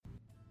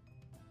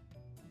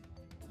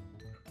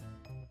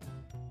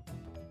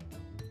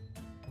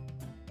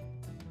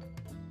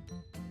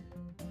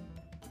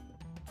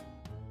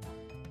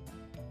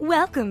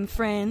Welcome,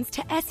 friends,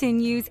 to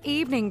SNU's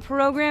evening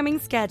programming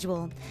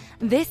schedule.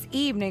 This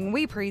evening,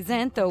 we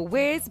present the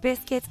Whiz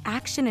Biscuits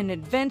Action and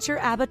Adventure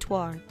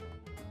Abattoir.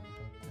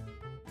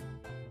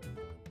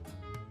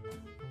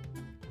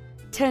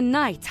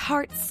 Tonight's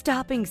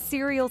heart-stopping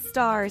serial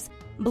stars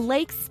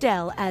Blake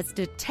Stell as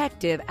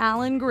Detective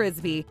Alan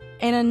Grisby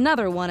in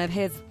another one of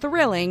his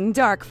thrilling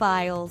Dark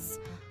Files.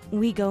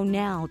 We go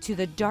now to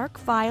the Dark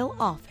File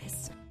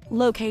office,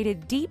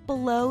 located deep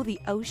below the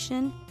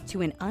ocean,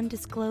 to an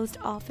undisclosed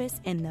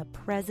office in the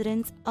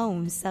President's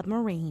own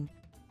submarine,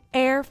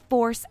 Air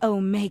Force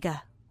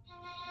Omega.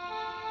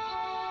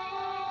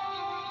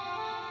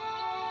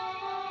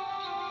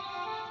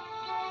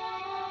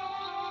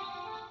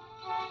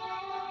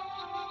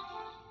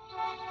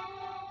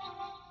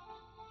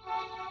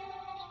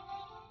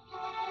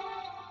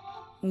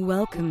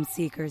 Welcome,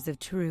 seekers of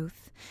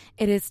truth.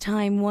 It is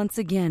time once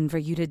again for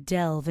you to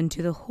delve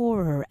into the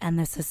horror and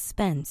the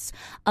suspense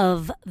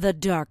of the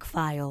Dark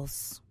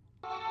Files.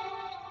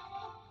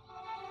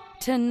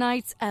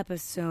 Tonight's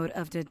episode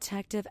of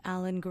Detective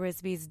Alan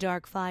Grisby's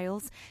Dark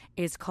Files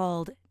is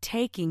called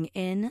Taking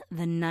in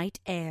the Night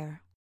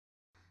Air,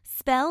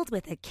 spelled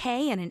with a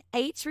K and an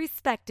H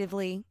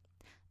respectively.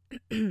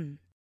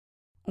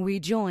 We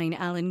join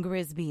Alan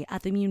Grisby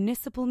at the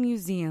Municipal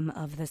Museum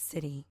of the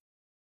city.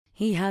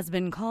 He has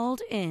been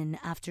called in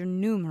after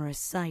numerous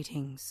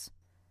sightings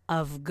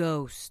of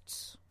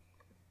ghosts.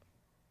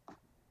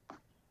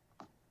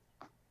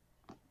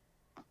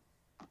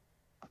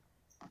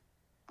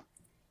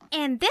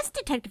 And this,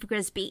 Detective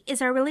Grisby,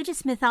 is our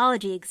religious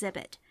mythology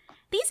exhibit.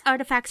 These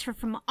artifacts are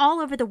from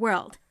all over the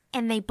world,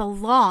 and they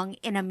belong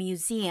in a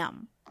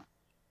museum.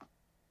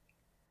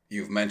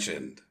 You've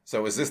mentioned.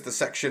 So is this the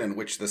section in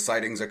which the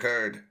sightings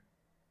occurred?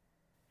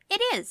 It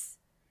is.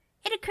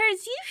 It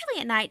occurs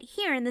usually at night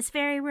here in this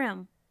very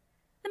room.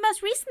 The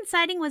most recent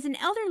sighting was an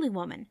elderly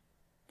woman.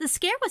 The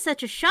scare was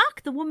such a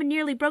shock, the woman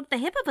nearly broke the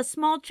hip of a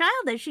small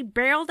child as she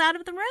barreled out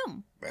of the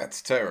room.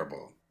 That's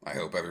terrible. I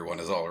hope everyone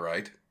is all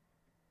right.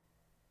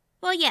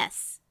 Well,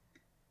 yes.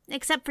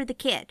 Except for the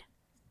kid.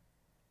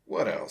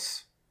 What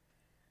else?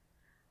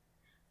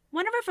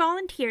 One of our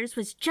volunteers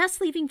was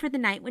just leaving for the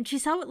night when she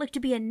saw what looked to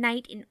be a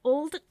knight in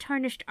old,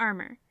 tarnished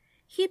armor.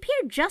 He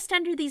appeared just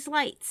under these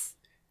lights.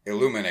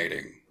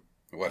 Illuminating.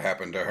 What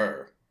happened to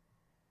her?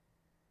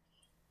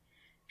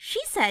 She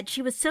said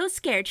she was so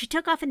scared she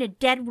took off in a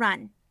dead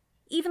run.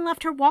 Even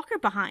left her walker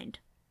behind.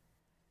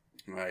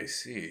 I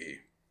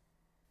see.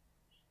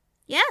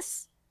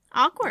 Yes.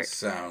 Awkward. This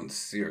sounds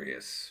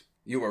serious.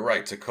 You were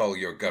right to call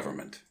your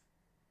government.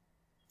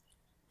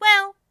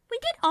 Well, we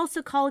did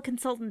also call a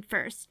consultant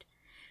first.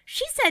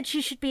 She said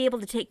she should be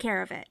able to take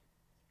care of it.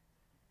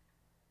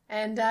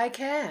 And I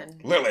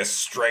can. Lilith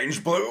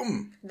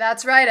Strangebloom?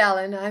 That's right,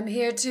 Alan. I'm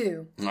here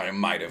too. I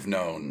might have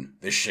known.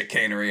 This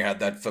chicanery had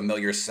that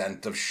familiar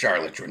scent of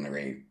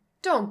charlatanry.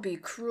 Don't be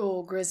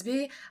cruel,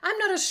 Grisby. I'm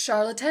not a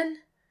charlatan.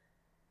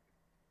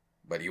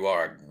 But you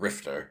are a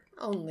grifter.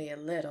 Only a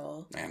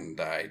little.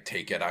 And I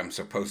take it I'm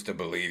supposed to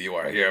believe you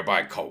are here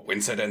by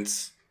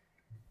coincidence?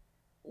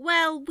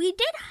 Well, we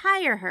did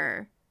hire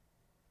her.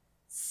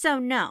 So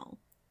no.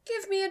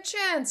 Give me a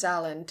chance,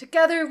 Alan.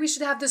 Together we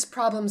should have this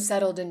problem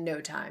settled in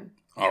no time.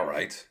 All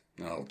right.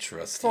 I'll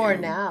trust you. For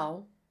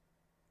now.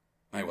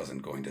 I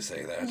wasn't going to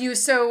say that. You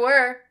so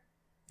were.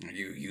 Are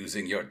you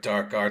using your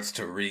dark arts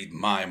to read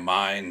my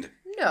mind?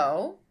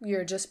 No,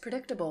 you're just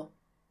predictable.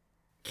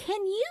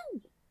 Can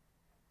you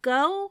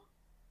go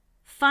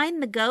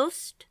find the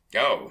ghost?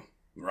 Oh,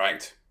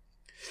 right.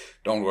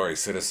 Don't worry,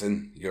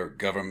 citizen. Your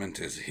government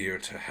is here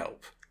to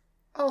help.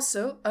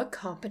 Also, a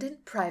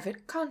competent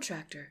private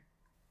contractor.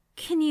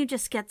 Can you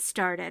just get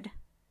started?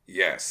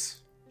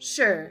 Yes.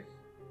 Sure.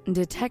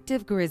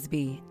 Detective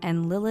Grisby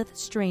and Lilith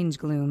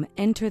Strangebloom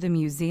enter the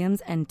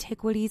museum's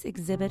antiquities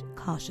exhibit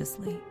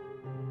cautiously.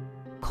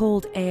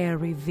 Cold air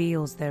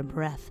reveals their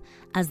breath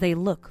as they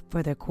look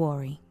for their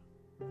quarry.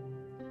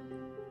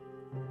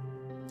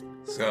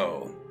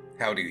 So,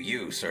 how do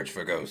you search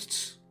for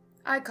ghosts?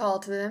 I call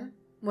to them.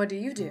 What do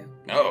you do?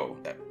 Oh,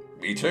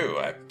 me too.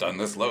 I've done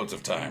this loads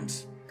of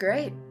times.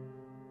 Great.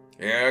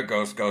 Here,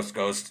 ghost, ghost,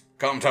 ghost.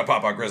 Come to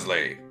Papa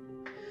Grizzly.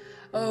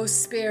 Oh,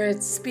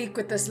 spirits, speak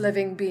with this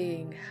living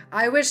being.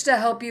 I wish to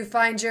help you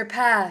find your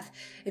path.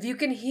 If you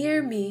can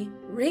hear me,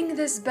 ring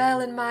this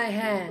bell in my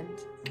hand.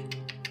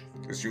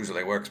 This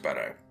usually works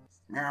better.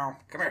 Meow,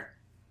 come here.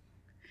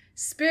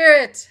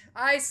 Spirit,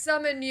 I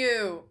summon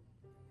you.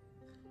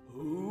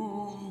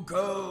 Who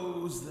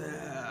goes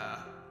there?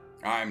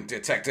 I'm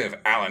Detective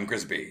Alan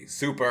Grisby,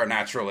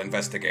 supernatural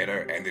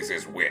investigator, and this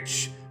is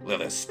Witch,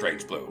 Lilith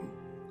Strangebloom.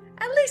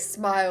 At least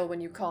smile when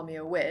you call me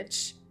a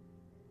witch.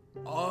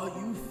 Are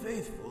you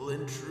faithful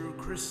and true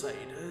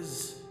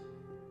crusaders?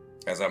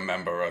 As a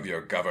member of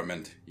your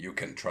government, you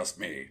can trust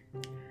me.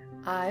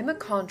 I'm a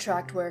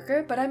contract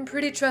worker, but I'm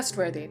pretty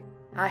trustworthy.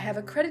 I have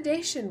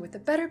accreditation with the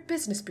Better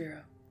Business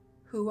Bureau.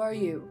 Who are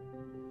you?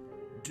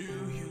 Do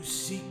you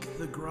seek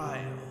the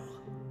Grail?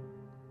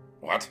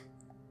 What?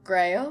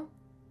 Grail?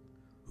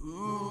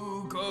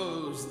 Who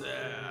goes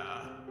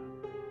there?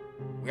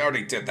 We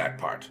already did that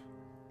part.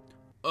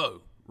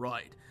 Oh,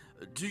 right.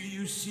 Do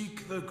you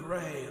seek the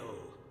Grail?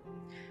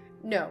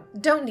 No,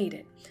 don't need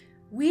it.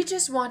 We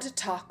just want to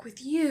talk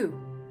with you.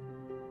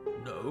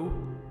 No?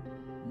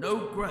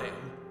 No Grail?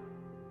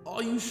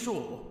 Are you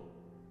sure?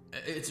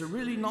 It's a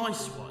really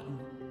nice one.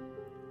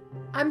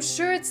 I'm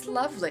sure it's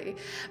lovely,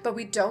 but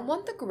we don't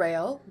want the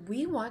Grail.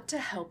 We want to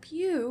help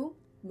you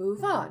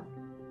move on.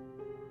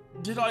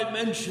 Did I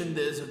mention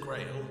there's a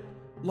Grail?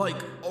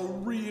 Like a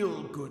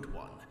real good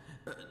one?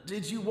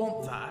 Did you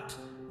want that?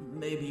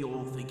 Maybe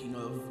you're thinking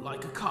of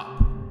like a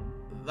cup.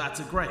 That's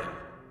a Grail.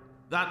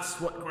 That's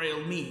what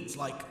Grail means,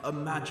 like a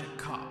magic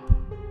cup.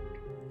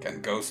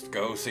 Can Ghost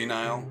go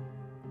senile?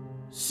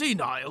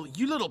 Senile,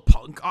 you little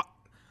punk.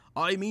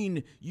 I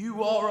mean,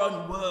 you are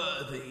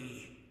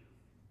unworthy.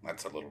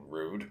 That's a little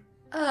rude.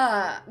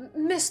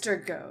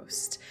 Mr.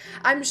 Ghost,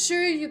 I'm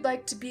sure you'd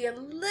like to be a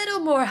little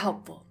more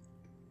helpful.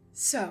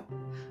 So,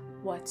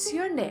 what's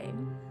your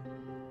name?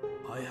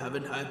 I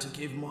haven't had to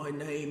give my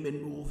name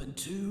in more than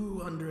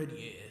 200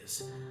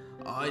 years.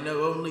 I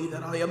know only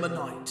that I am a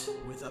knight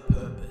with a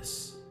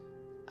purpose.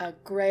 A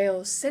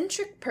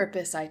Grail-centric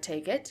purpose, I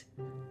take it.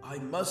 I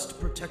must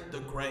protect the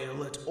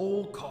Grail at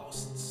all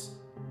costs.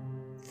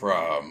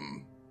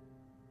 From?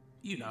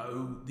 You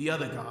know, the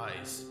other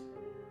guys.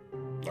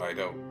 I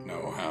don't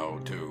know how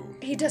to.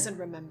 He doesn't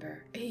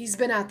remember. He's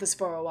been at this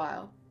for a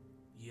while.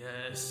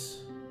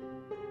 Yes.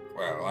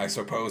 Well, I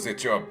suppose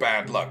it's your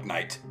bad luck,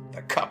 Knight.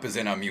 The cup is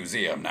in a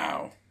museum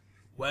now.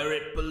 Where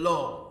it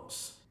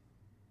belongs.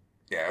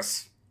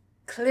 Yes?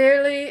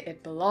 Clearly,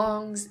 it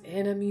belongs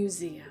in a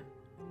museum.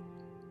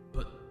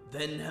 But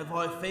then have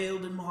I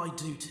failed in my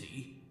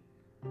duty?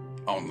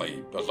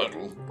 Only a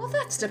little. Well,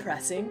 that's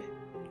depressing.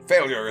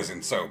 Failure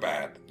isn't so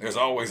bad. There's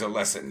always a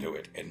lesson to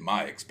it, in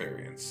my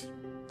experience.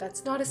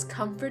 That's not as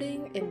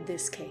comforting in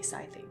this case,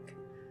 I think.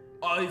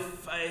 I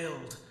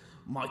failed.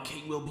 My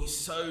king will be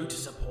so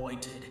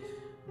disappointed.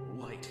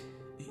 Wait,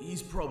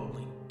 he's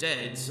probably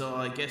dead, so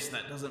I guess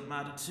that doesn't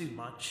matter too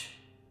much.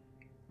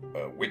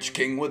 Which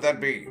king would that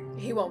be?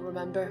 He won't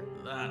remember.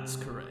 That's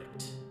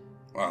correct.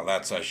 Well,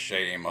 that's a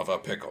shame of a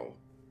pickle.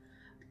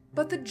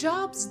 But the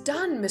job's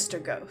done,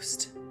 Mr.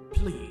 Ghost.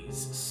 Please,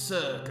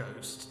 Sir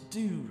Ghost,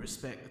 do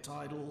respect the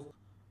title.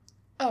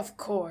 Of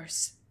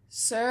course,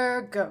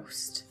 Sir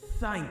Ghost.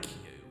 Thank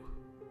you.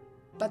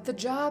 But the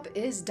job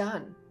is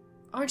done.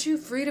 Aren't you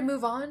free to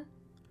move on?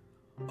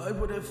 I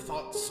would have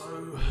thought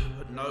so,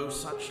 but no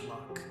such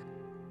luck.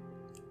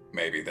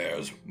 Maybe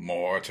there's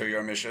more to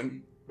your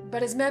mission?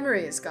 But his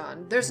memory is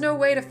gone. There's no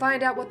way to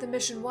find out what the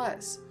mission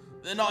was.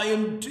 Then I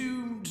am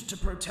doomed to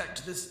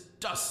protect this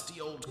dusty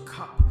old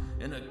cup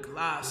in a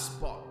glass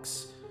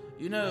box.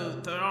 You know,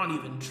 there aren't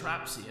even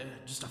traps here,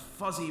 just a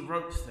fuzzy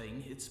rope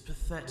thing. It's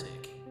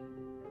pathetic.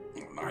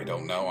 I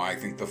don't know. I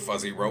think the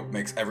fuzzy rope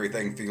makes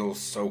everything feel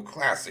so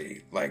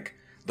classy. Like,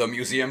 the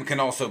museum can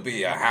also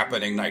be a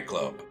happening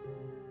nightclub.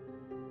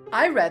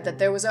 I read that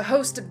there was a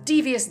host of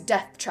devious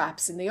death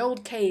traps in the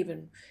old cave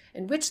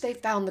in which they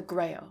found the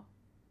Grail.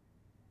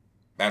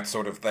 That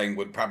sort of thing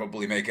would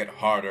probably make it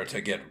harder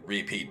to get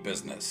repeat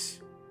business.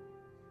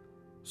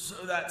 So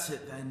that's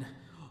it then.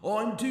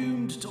 I'm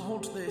doomed to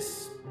haunt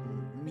this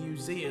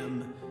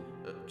museum,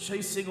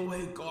 chasing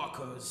away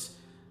Gawkers.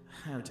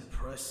 How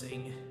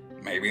depressing.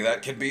 Maybe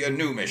that could be a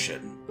new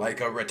mission,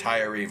 like a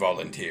retiree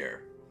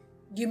volunteer.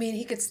 You mean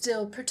he could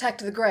still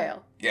protect the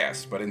Grail?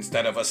 Yes, but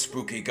instead of a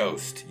spooky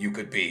ghost, you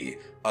could be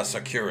a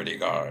security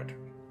guard.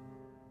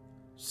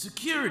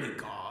 Security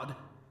guard?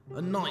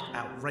 A knight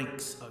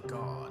outranks a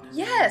guard.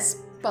 Yes,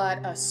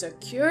 but a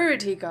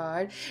security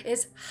guard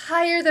is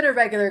higher than a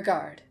regular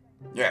guard.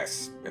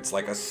 Yes, it's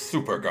like a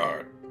super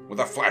guard with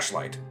a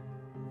flashlight.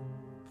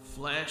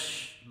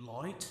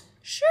 Flashlight?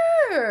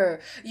 Sure,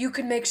 you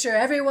can make sure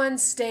everyone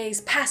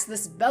stays past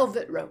this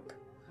velvet rope.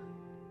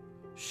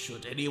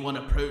 Should anyone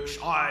approach,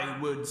 I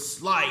would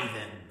slay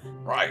them.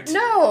 Right.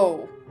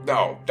 No!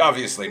 No,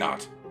 obviously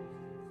not.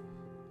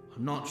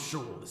 I'm not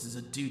sure this is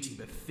a duty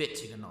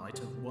befitting a knight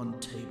of one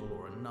table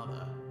or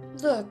another.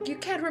 Look, you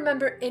can't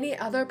remember any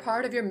other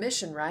part of your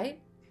mission, right?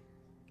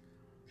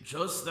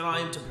 Just that I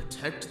am to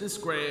protect this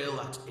Grail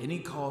at any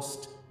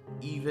cost,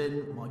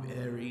 even my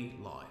very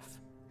life.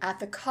 At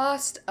the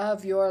cost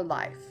of your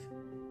life.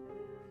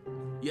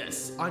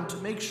 Yes, I'm to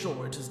make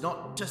sure it is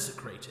not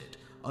desecrated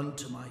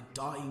unto my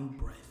dying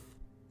breath.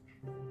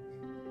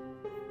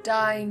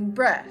 Dying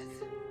breath.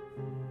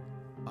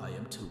 I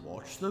am to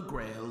watch the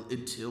Grail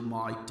until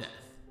my death.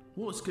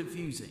 What's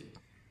confusing?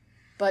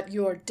 But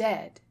you're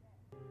dead.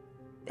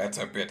 That's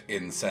a bit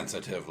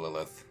insensitive,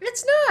 Lilith.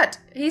 It's not!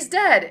 He's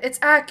dead. It's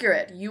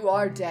accurate. You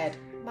are dead.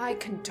 My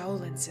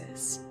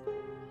condolences.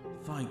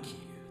 Thank you.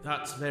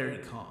 That's very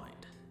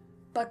kind.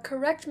 But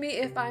correct me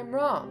if I'm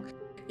wrong.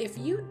 If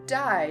you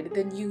died,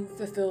 then you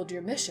fulfilled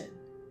your mission.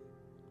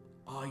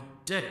 I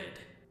did.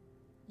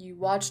 You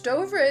watched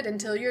over it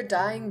until your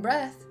dying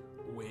breath.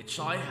 Which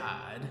I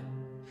had.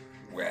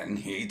 When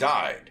he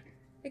died.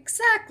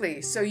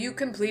 Exactly, so you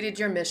completed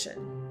your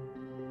mission.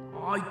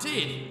 I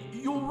did.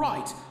 You're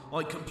right.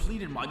 I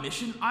completed my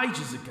mission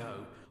ages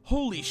ago.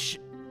 Holy sh...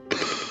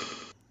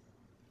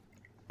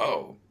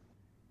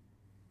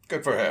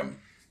 Good for him.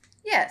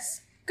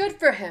 Yes, good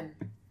for him.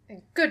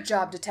 And good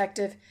job,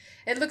 Detective.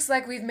 It looks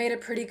like we've made a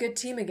pretty good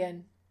team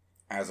again.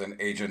 As an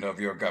agent of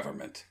your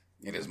government,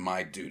 it is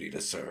my duty to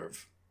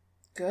serve.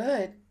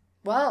 Good.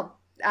 Well,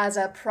 as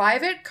a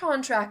private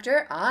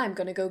contractor, I'm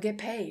gonna go get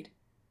paid.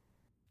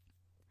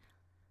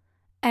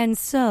 And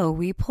so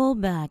we pull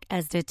back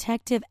as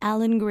Detective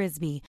Alan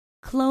Grisby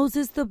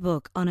closes the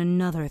book on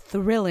another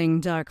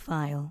thrilling dark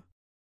file.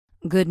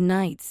 Good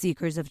night,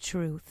 seekers of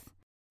truth,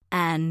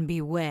 and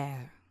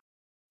beware.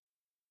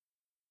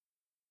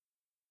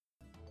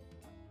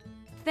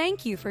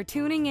 Thank you for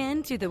tuning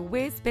in to the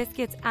Whiz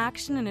Biscuits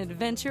Action and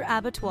Adventure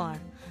Abattoir.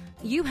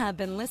 You have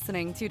been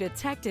listening to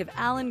Detective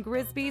Alan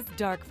Grisby's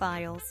Dark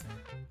Files.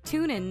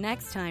 Tune in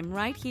next time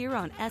right here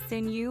on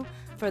SNU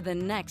for the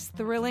next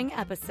thrilling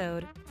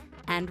episode.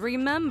 And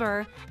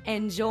remember,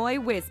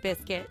 enjoy Whiz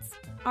Biscuits.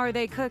 Are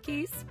they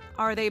cookies?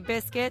 Are they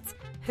biscuits?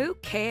 Who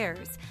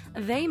cares?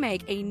 They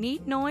make a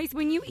neat noise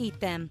when you eat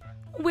them.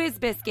 Whiz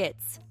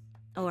Biscuits.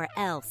 Or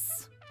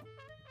else.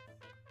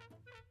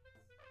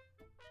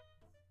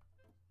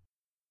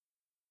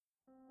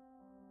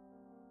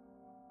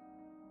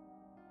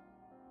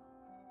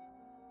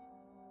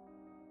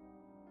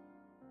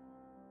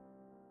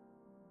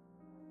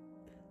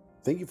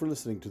 Thank you for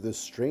listening to this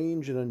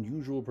strange and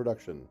unusual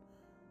production.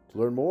 To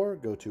learn more,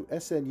 go to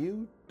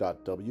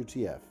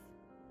snu.wtf.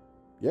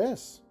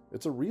 Yes,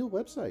 it's a real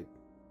website.